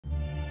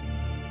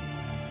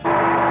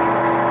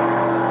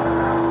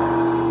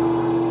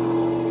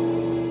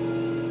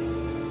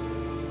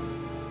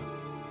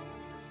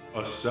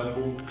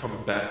assembled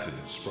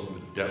combatants from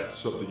the depths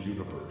of the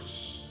universe,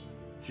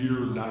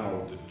 hear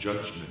now the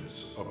judgments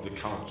of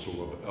the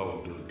Council of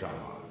Elder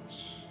Gods.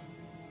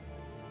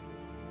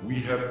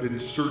 We have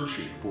been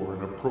searching for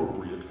an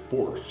appropriate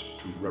force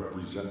to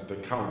represent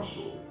the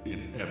Council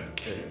in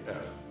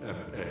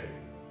MKFMA.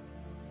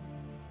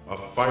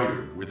 A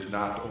fighter with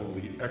not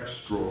only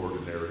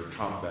extraordinary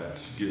combat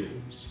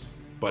skills,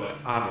 but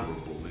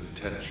honorable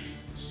intentions.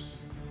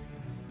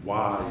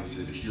 Wise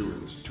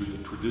adherence to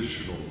the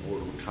traditional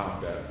Mortal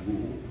Kombat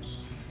rules,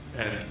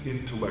 and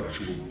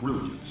intellectual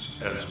brilliance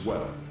as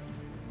well.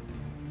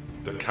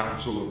 The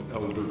Council of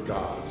Elder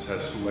Gods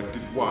has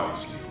selected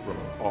wisely from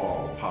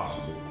all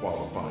possible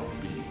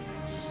qualified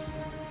beings.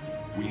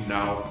 We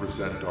now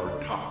present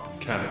our top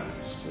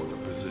candidates for the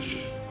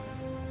position.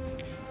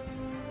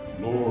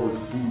 Lord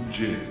Fu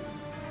Jin,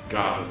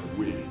 God of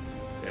Wind,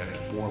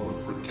 and former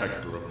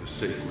protector of the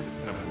Sacred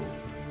Emerald.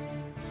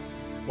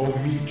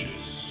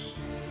 Omegus,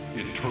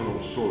 eternal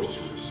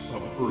sorceress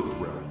of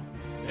Earthrealm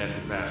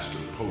and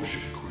master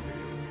potion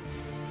creator.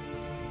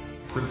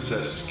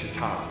 Princess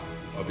Kitana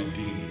of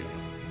Edenia,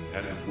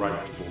 and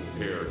rightful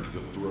heir to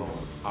the throne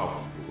of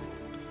Outworld.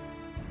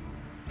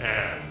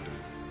 And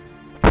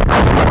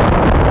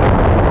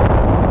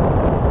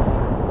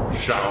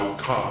Shao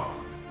Kahn,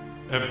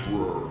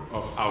 Emperor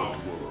of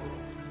Outworld.